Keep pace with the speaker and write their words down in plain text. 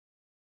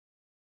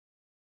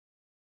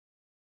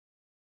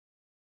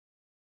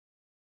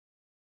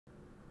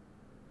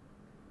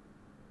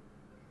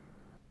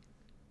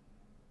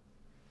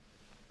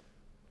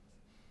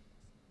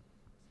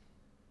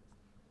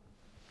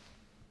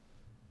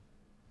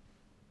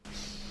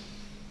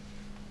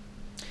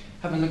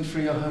Having looked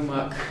through your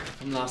homework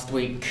from last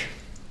week,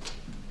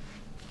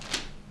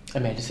 I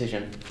made a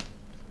decision.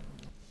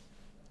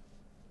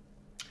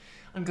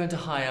 I'm going to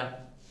hire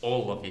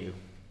all of you.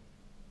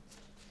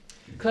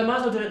 Because I might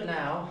as well do it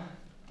now,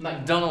 on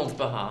McDonald's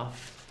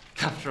behalf.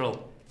 After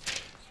all,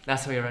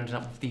 that's how you're ending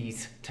up with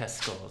these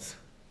test scores.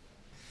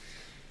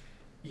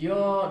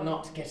 You're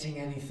not getting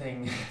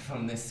anything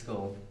from this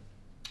school.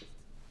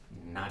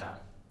 Nada.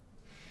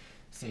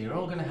 So you're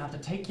all going to have to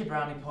take your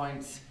brownie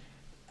points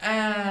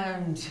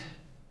and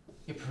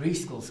your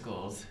preschool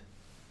scores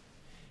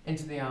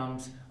into the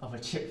arms of a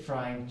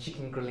chip-frying,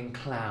 chicken-grilling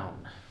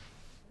clown.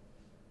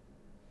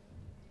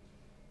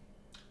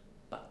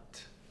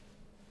 But,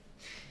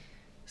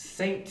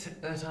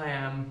 saint that I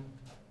am,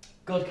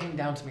 God came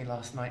down to me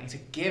last night to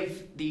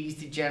give these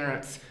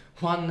degenerates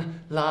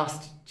one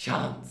last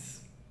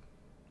chance.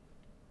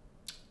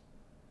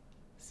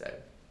 So,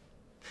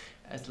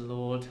 as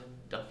Lord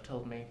Duff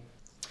told me,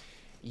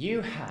 you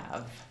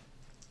have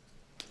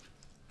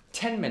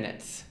 10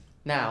 minutes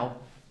now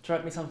to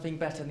write me something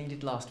better than you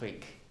did last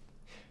week.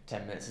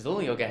 10 minutes is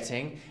all you're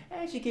getting,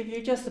 and it should give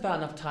you just about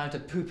enough time to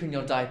poop in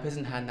your diapers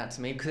and hand that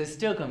to me, because it's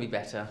still going to be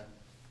better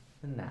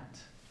than that.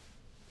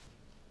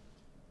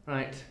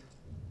 Right,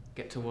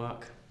 get to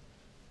work.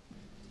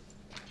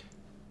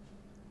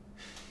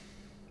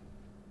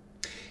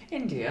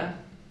 India?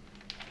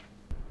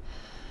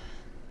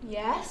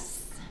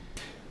 Yes?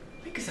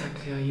 What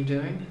exactly are you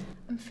doing?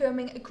 I'm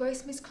filming a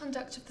gross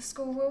misconduct of the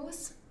school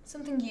rules.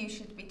 Something you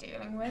should be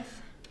dealing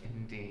with.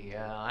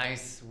 India, I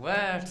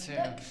swear to...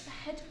 Look, the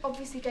head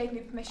obviously gave me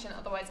permission,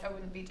 otherwise I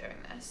wouldn't be doing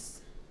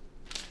this.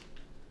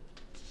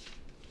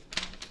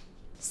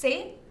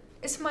 See?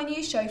 It's for my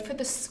new show for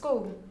the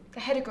school. The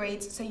head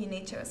agreed, so you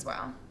need to as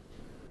well.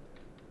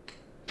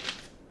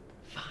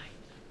 Fine.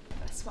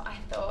 That's what I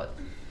thought.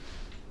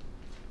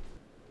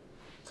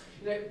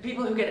 You know,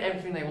 people who get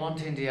everything they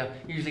want, India,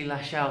 usually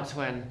lash out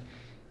when,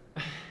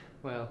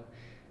 well,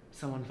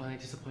 someone finally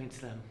disappoints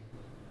them.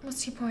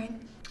 What's your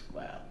point?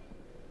 Well,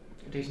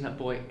 you're dating that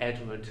boy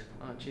Edward,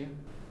 aren't you?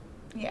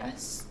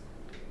 Yes.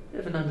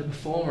 Bit of an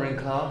underperformer in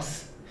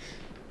class.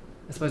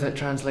 I suppose that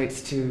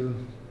translates to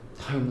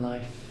home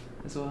life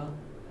as well.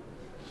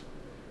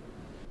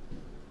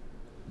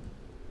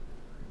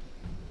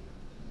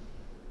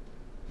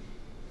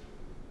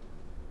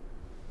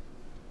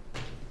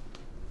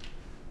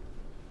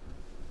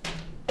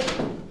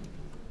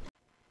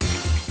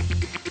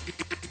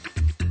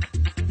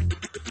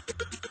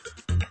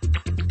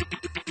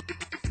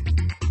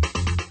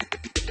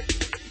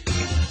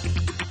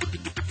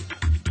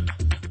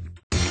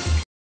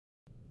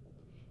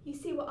 You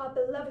see what our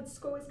beloved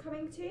school is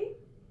coming to?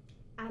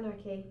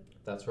 Anarchy.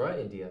 That's right,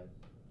 India.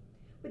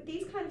 With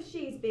these kind of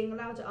shoes being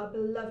allowed at our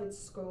beloved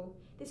school,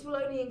 this will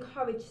only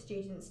encourage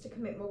students to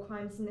commit more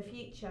crimes in the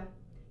future.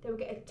 They will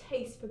get a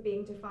taste for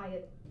being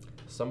defiant.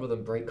 Some of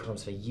them break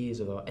crimes for years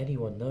without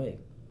anyone knowing.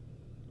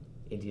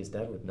 India's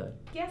dad would know.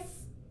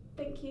 Yes,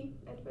 thank you,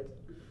 Edward.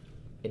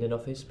 In an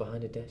office,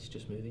 behind a desk,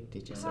 just moving,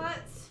 did you say?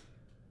 Cut!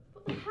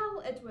 What the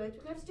hell, Edward? We're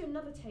going to have to do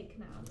another take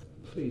now.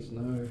 Please,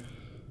 no.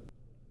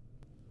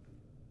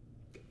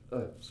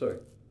 Oh, sorry.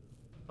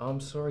 I'm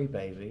sorry,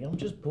 baby. I'm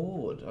just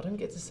bored. I don't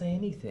get to say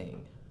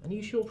anything. And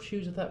you sure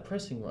shoes are that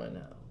pressing right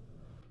now?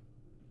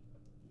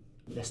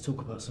 Let's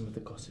talk about some of the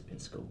gossip in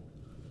school.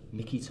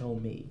 Mickey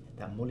told me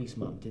that Molly's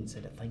mum didn't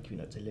send a thank you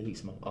note to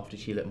Lily's mum after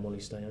she let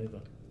Molly stay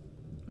over.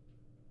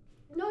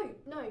 No.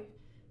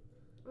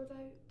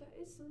 Although there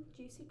is some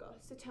juicy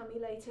goss, so tell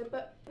me later.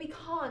 But we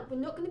can't. We're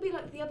not going to be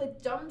like the other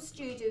dumb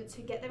students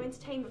who get their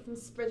entertainment from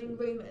spreading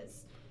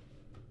rumours.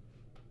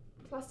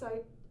 Plus,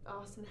 I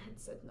asked and the head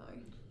said no.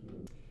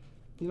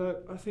 You know,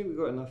 I think we've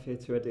got enough here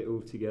to edit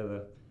all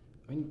together.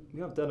 I mean, we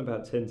have done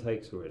about 10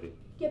 takes already.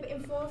 Yeah, but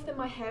in 4 of them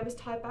my hair was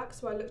tied back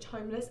so I looked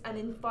homeless, and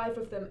in 5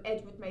 of them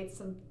Edward made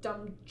some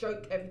dumb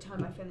joke every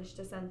time I finished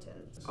a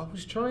sentence. I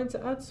was trying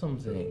to add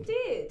something. You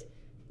did.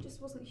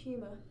 Just wasn't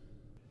humour.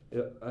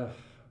 Yeah,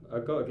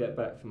 I've got to get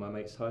back for my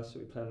mate's heist that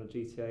we planned on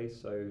GTA,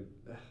 so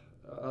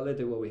I'll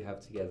edit what we have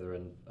together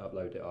and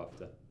upload it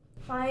after.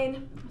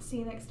 Fine. I'll see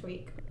you next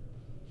week.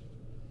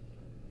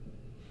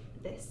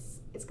 This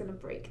is going to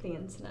break the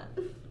internet.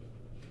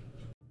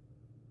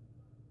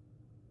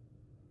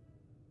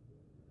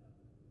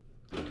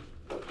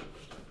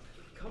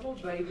 Come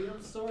on, baby,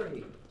 I'm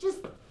sorry. Just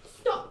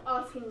stop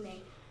asking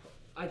me.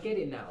 I get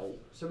it now,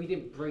 so we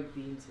didn't break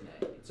the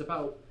internet. It's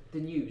about the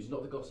news,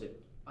 not the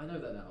gossip. I know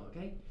that now,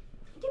 okay?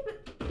 Yeah,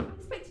 but I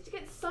expected to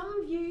get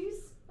some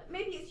views. Like,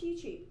 maybe it's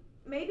YouTube.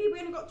 Maybe we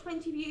only got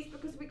 20 views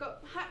because we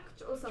got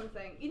hacked or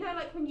something. You know,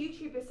 like when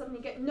YouTubers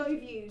suddenly get no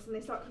views and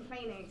they start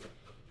complaining.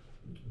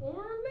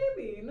 Or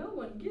maybe no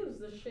one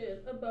gives a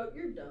shit about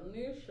your dumb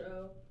new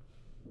show.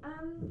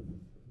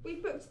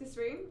 We've booked this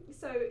room,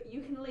 so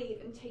you can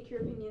leave and take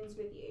your opinions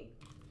with you.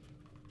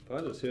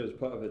 I was here as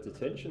part of a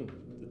detention.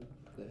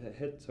 The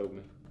head told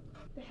me.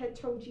 The head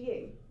told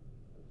you.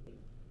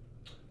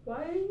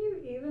 Why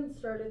you even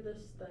started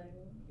this thing?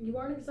 You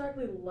aren't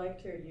exactly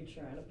liked here. You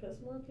trying to piss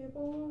more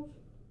people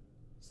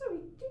off? Sorry,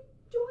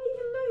 do I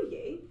even know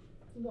you?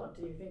 What,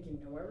 do you think you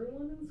know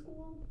everyone in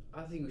school?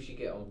 I think we should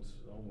get on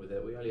with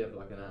it. We only have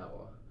like an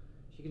hour.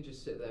 She can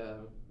just sit there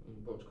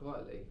and watch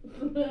quietly.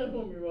 I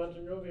won't be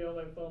watching. You'll be on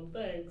my phone,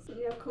 thanks.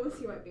 Yeah, of course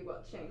you won't be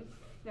watching.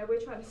 Now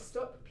we're trying to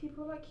stop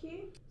people like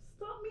you.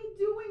 Stop me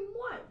doing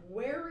what?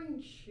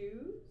 Wearing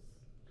shoes?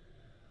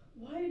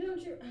 Why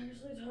don't you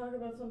actually talk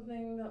about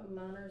something that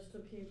matters to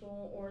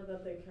people or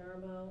that they care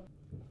about?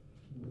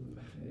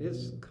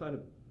 It's kind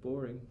of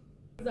boring.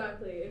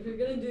 Exactly. If you're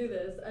gonna do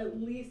this, at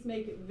least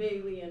make it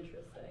vaguely interesting.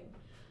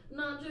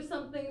 Not just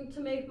something to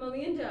make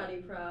Mummy and Daddy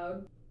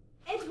proud.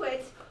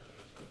 Edward!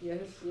 Yes.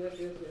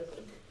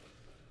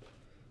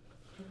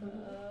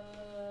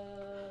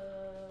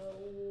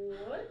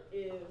 What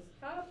is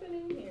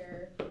happening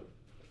here?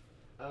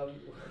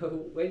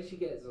 When she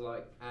gets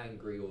like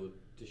angry or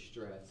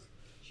distressed,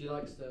 she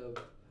likes to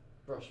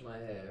brush my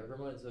hair. It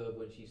reminds her of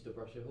when she used to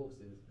brush her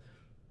horses.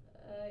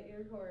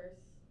 Your horse.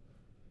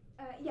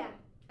 Yeah,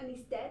 and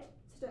he's dead,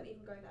 so don't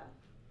even go there.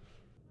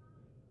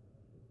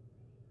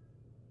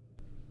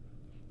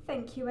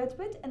 Thank you,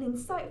 Edward. An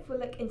insightful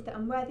look into the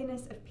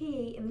unworthiness of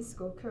PE in the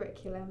school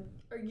curriculum.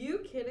 Are you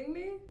kidding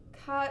me?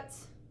 Cut.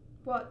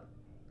 What?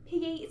 PE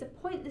is a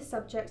pointless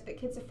subject that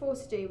kids are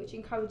forced to do which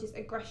encourages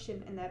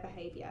aggression in their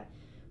behaviour.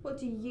 What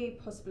do you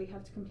possibly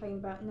have to complain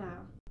about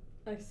now?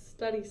 I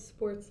study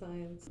sports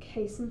science.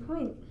 Case in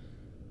point.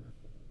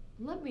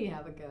 Let me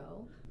have a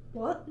go.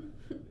 What?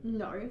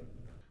 No.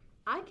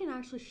 I can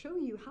actually show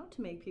you how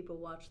to make people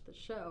watch the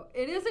show.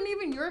 It isn't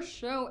even your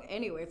show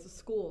anyway, it's the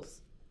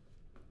school's.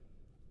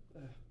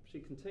 She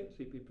can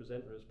technically be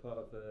presenter as part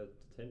of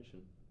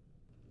detention.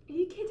 Are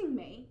you kidding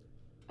me?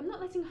 I'm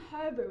not letting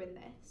her ruin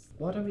this.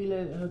 Why don't we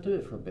let her do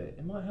it for a bit?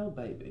 It might help,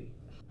 baby.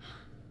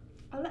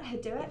 I'll let her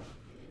do it,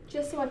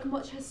 just so I can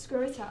watch her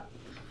screw it up.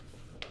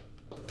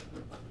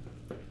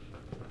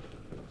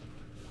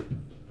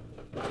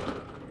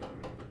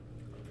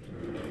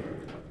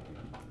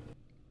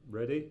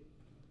 Ready?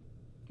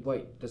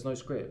 Wait, there's no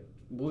script.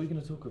 What are we going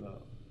to talk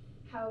about?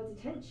 How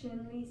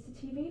detention leads to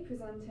TV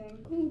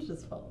presenting.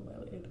 Just follow my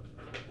lead.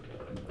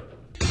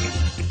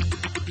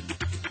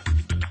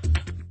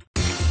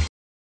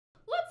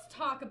 Let's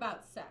talk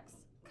about sex.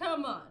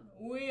 Come on,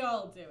 we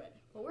all do it.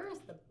 But where is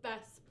the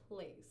best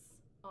place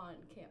on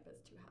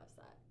campus to have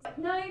sex?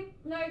 No,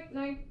 just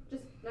no.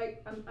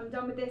 I'm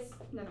done with this.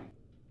 No.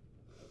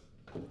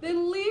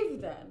 Then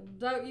leave then.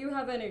 Doubt you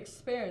have any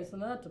experience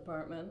in that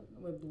department.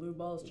 With Blue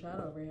Balls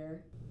Chad over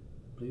here.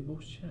 Blue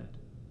Balls Chad?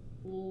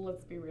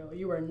 Let's be real,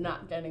 you are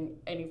not getting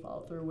any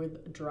follow through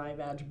with dry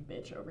vag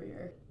bitch over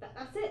here.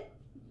 That's it.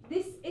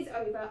 This is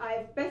over. I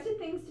have better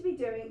things to be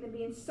doing than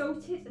be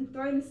insulted and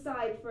thrown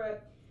aside for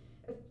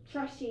a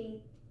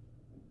trashy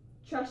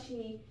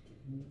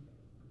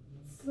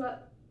slut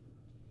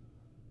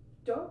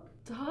dog.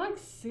 Dog,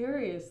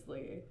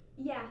 seriously?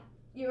 Yeah,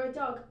 you're a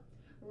dog.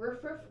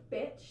 Ruff ruff,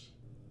 bitch.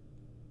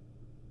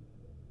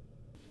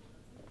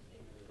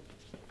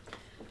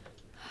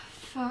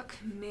 Fuck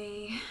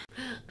me.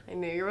 I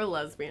knew you were a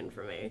lesbian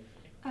for me.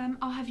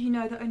 I'll have you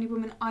know the only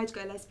woman I'd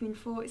go lesbian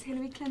for is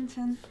Hillary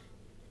Clinton.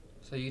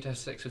 So you'd have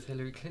sex with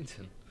Hillary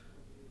Clinton?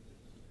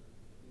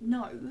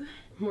 No.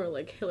 More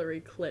like Hillary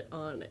Clit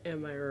on,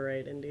 am I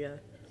right, India?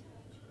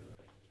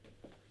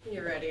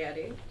 You ready,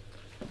 Eddie?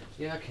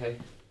 Yeah, okay.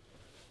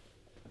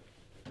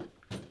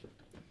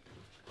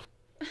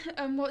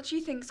 What do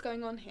you think's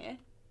going on here?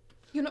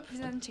 You're not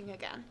presenting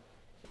again.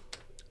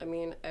 I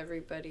mean,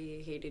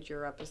 everybody hated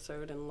your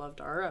episode and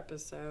loved our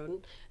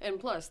episode. And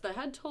plus, the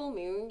head told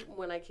me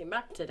when I came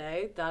back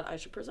today that I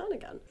should present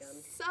again.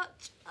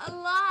 Such a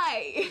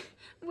lie!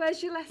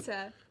 Where's your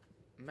letter?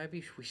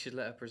 Maybe we should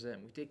let her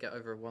present. We did get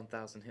over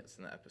 1,000 hits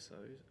in that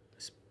episode.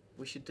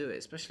 We should do it,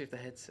 especially if the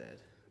head said.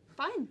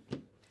 Fine.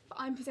 But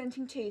I'm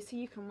presenting too, so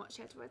you can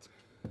watch Edward.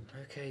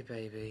 Okay,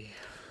 baby.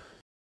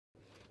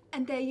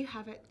 And there you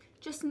have it.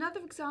 Just another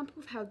example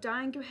of how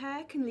dyeing your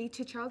hair can lead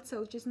to child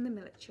soldiers in the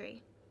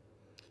military.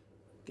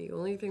 The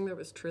only thing that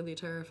was truly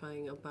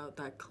terrifying about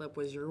that clip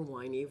was your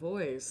whiny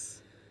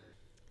voice.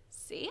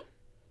 See?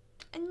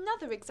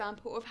 Another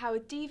example of how a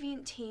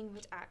deviant teen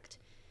would act.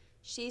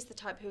 She's the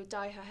type who would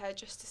dye her hair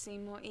just to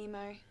seem more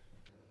emo.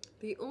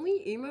 The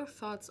only emo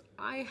thoughts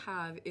I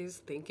have is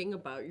thinking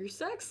about your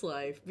sex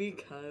life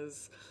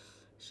because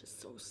it's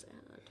just so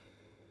sad.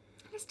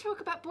 Let's talk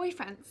about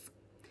boyfriends.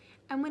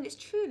 And when it's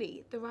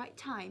truly the right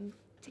time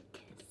to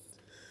kiss.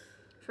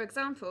 For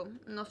example,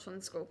 not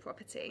on school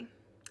property.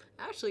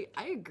 Actually,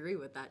 I agree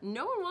with that.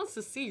 No one wants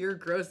to see your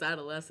gross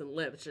adolescent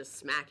lips just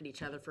smacking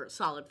each other for a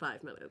solid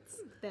 5 minutes.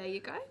 There you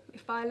go.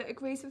 If Violet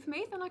agrees with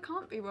me, then I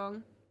can't be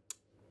wrong.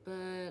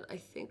 But I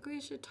think we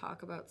should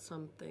talk about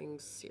something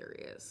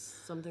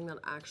serious. Something that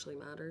actually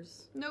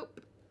matters.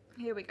 Nope.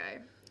 Here we go.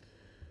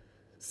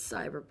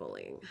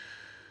 Cyberbullying.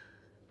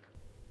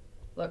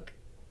 Look,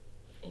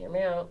 hear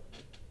me out.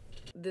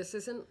 This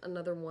isn't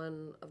another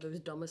one of those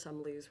dumb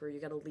assemblies where you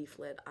get a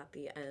leaflet at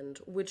the end,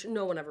 which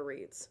no one ever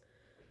reads.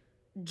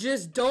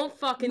 Just don't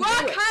fucking do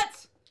it.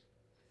 Cut!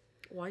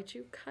 Why'd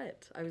you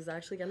cut? I was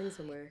actually getting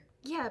somewhere.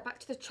 Yeah, back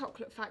to the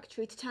chocolate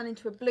factory to turn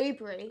into a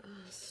blueberry.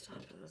 Stop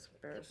it, that's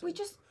embarrassing. We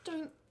just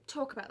don't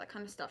talk about that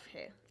kind of stuff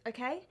here,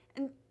 okay?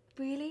 And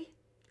really,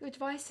 your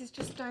advice is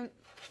just don't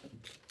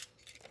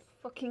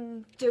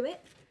fucking do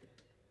it.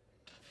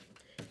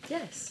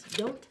 Yes,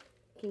 don't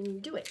fucking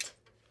do it.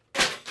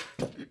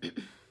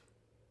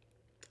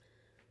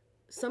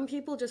 Some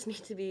people just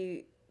need to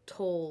be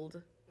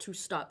told to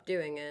stop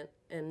doing it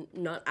and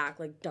not act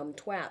like dumb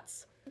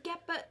twats. Yeah,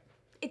 but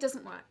it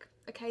doesn't work,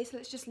 okay? So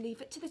let's just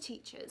leave it to the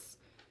teachers.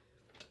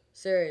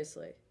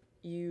 Seriously,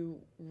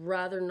 you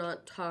rather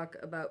not talk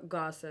about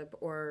gossip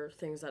or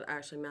things that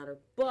actually matter,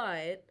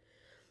 but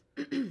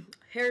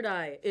hair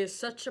dye is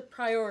such a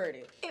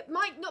priority. It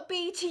might not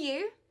be to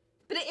you,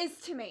 but it is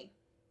to me,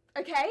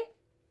 okay?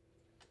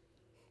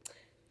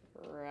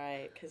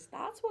 Right, because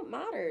that's what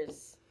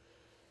matters.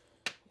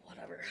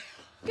 Whatever.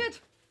 Good.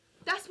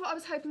 That's what I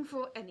was hoping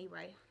for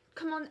anyway.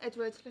 Come on,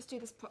 Edward, let's do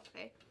this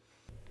properly.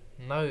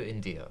 No,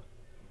 India.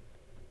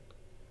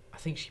 I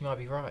think she might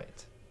be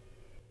right.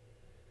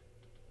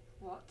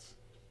 What?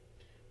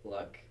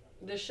 Look,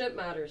 this shit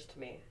matters to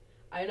me.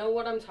 I know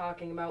what I'm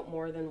talking about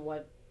more than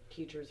what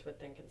teachers would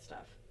think and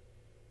stuff.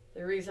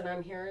 The reason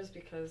I'm here is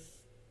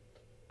because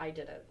I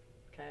did it,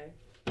 okay?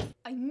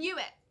 I knew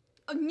it.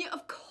 I knew,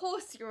 of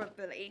course you're a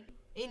bully.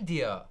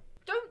 India!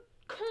 Don't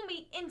call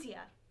me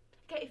India.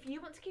 Okay, if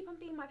you want to keep on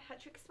being my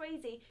Patrick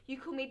Swayze, you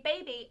call me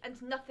baby and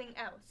nothing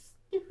else.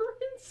 You're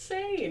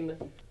insane.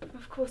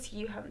 Of course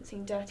you haven't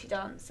seen Dirty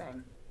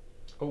Dancing.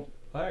 Oh,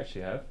 I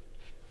actually have.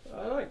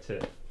 I liked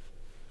it.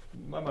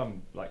 My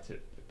mum liked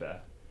it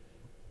better.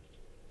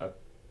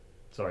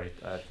 Sorry,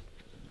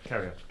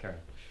 carry on.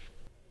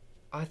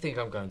 I think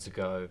I'm going to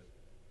go.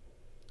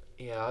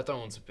 Yeah, I don't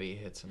want to be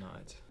here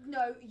tonight.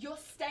 No, you're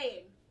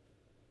staying.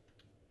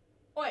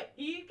 Oi,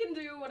 he can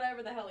do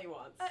whatever the hell he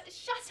wants.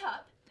 Shut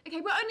up. Okay,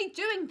 we're only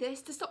doing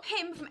this to stop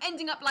him from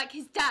ending up like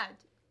his dad.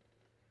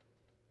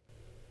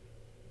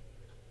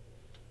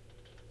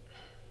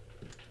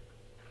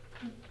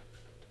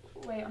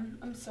 Wait,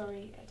 I'm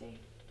sorry, Eddie.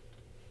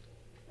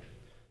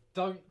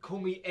 Don't call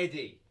me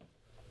Eddie.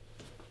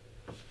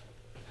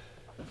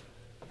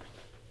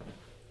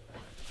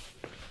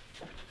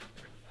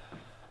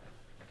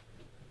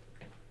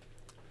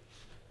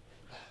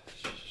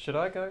 Should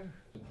I go?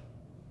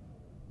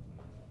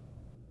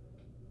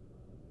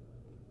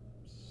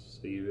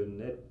 So you and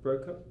Ned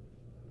broke up?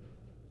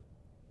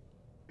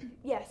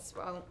 Yes,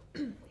 well,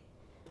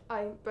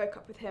 I broke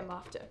up with him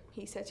after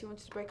he said he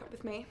wanted to break up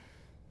with me.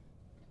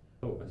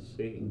 Oh, I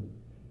see.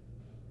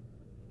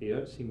 You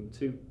don't seem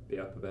too beat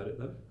up about it,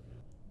 though.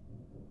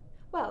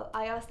 Well,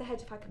 I asked the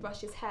head if I could brush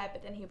his hair,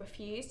 but then he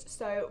refused,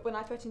 so when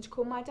I threatened to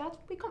call my dad,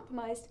 we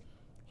compromised.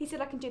 He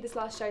said I can do this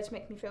last show to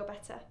make me feel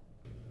better.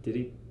 Did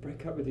he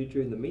break up with you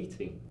during the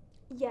meeting?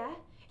 Yeah,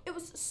 it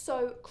was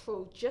so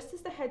cruel. Just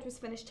as the head was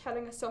finished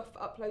telling us off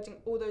for uploading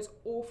all those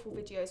awful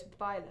videos with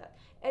Violet,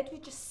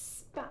 Edward just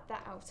spat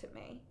that out at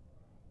me.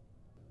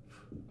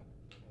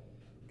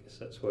 Guess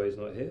that's why he's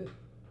not here.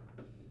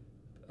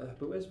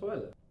 But where's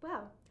Violet?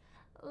 Well,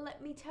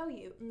 let me tell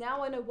you,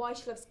 now I know why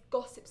she loves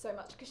gossip so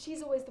much, because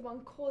she's always the one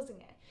causing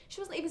it.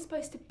 She wasn't even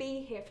supposed to be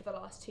here for the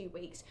last 2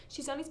 weeks.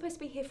 She's only supposed to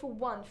be here for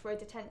one for a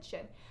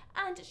detention.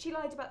 And she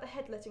lied about the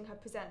head letting her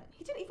present.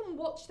 He didn't even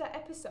watch that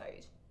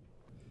episode.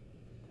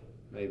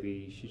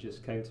 Maybe she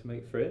just came to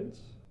make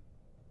friends?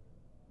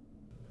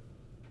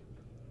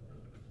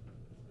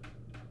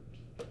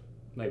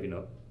 Maybe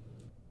not.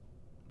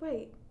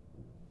 Wait.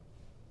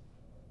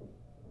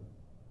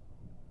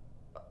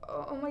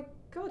 Oh my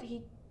god,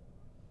 he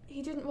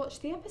didn't watch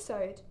the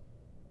episode.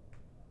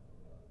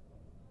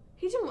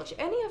 He didn't watch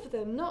any of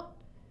them, not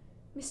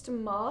Mr.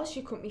 Mars,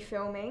 you couldn't be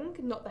filming,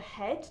 not the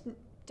head,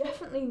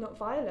 definitely not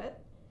Violet.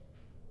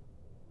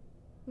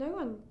 No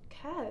one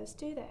cares,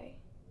 do they?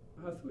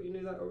 I thought you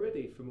knew that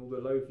already from all the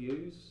low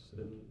views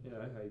and, you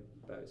know,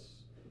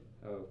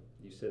 how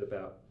you said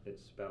about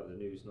it's about the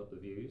news, not the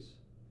views.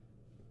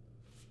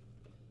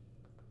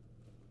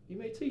 You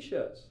made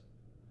t-shirts.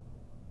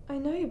 I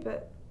know,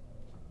 but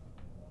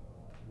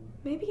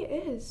maybe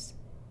it is.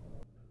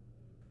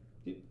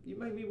 You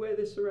made me wear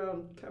this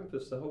around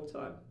campus the whole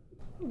time.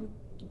 You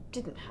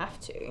didn't have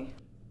to.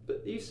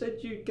 But you said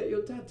you'd get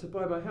your dad to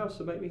buy my house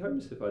and make me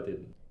homeless if I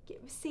didn't.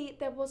 See,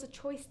 there was a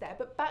choice there,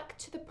 but back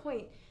to the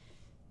point.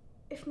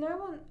 If no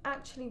one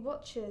actually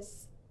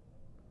watches,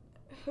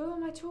 who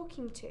am I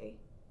talking to?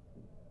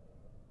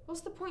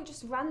 What's the point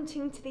just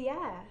ranting to the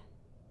air?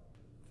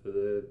 For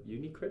the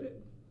uni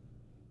credit?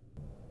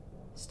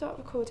 Start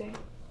recording.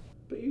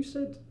 But you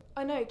said...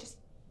 I know, just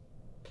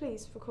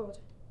please record.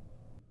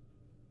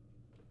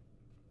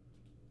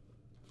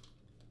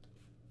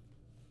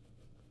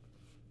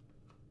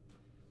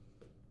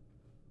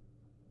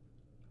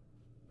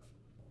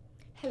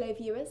 Hello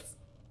viewers.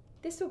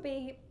 This will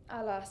be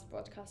our last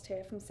broadcast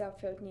here from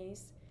Southfield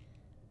News.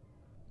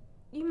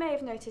 You may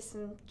have noticed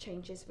some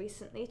changes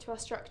recently to our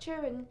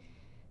structure and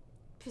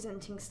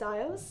presenting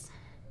styles.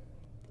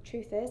 The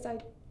truth is, I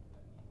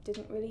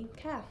didn't really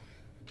care.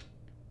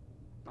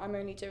 I'm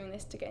only doing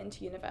this to get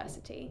into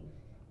university.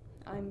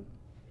 I'm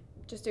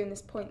just doing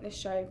this pointless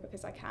show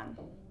because I can.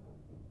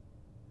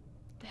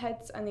 The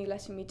head's only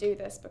letting me do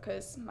this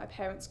because my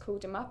parents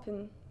called him up,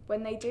 and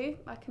when they do,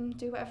 I can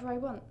do whatever I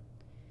want.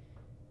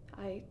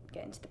 I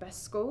get into the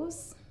best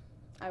schools.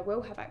 I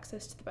will have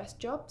access to the best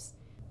jobs.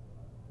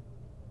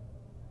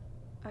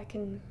 I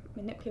can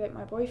manipulate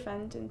my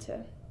boyfriend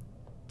into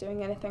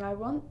doing anything I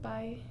want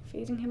by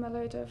feeding him a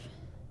load of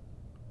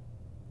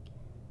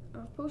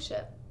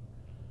bullshit.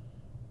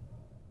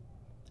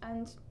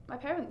 And my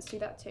parents do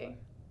that too.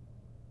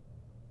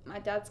 My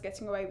dad's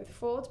getting away with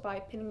fraud by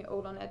pinning it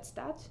all on Ed's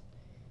dad.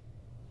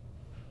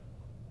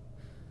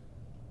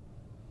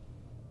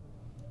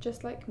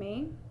 Just like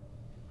me,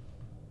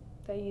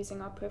 they're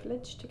using our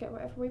privilege to get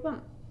whatever we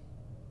want.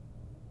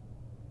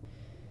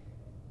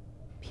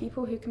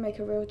 People who can make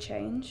a real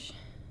change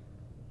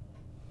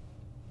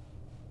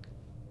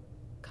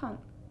can't.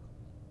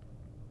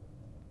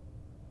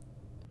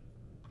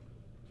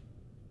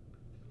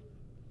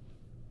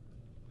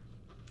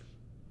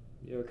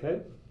 You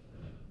okay?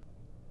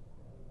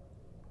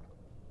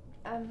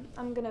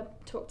 I'm gonna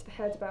talk to the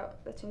head about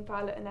letting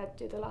Violet and Ed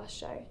do the last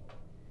show.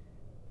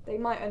 They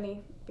might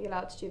only be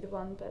allowed to do the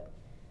one, but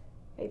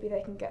maybe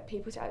they can get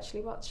people to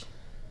actually watch.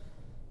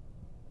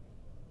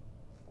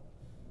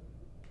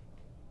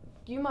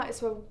 You might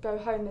as well go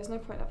home, there's no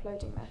point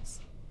uploading this.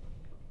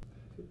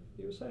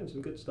 You were saying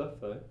some good stuff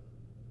though.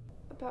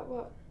 About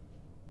what?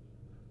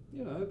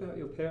 You know, about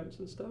your parents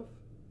and stuff.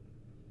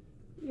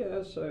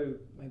 Yeah, so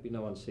maybe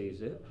no one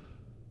sees it,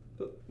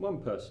 but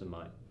one person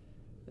might,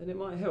 and it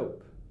might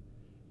help.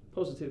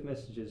 Positive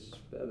messages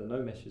better than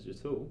no message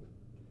at all.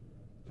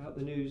 About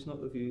the news,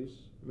 not the views,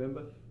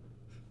 remember?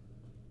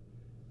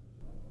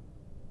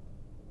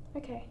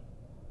 Okay.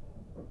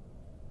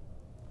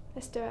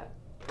 Let's do it.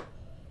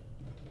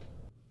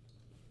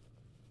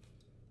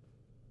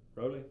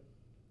 Rolling.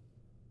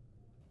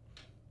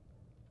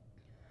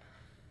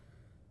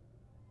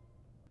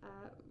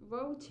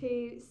 Roll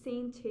 2,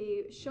 scene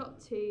 2, shot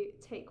 2,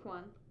 take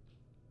 1.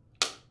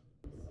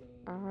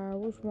 I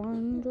was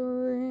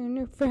wondering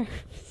if I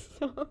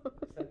Yeah,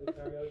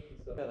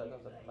 that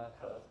doesn't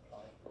matter.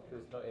 She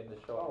was not in the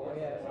shot. Oh,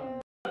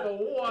 yeah. For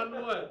one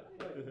word.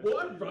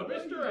 What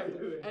rubbish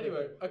director.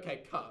 Anyway,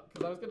 okay, cut,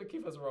 because I was going to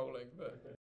keep us rolling, but...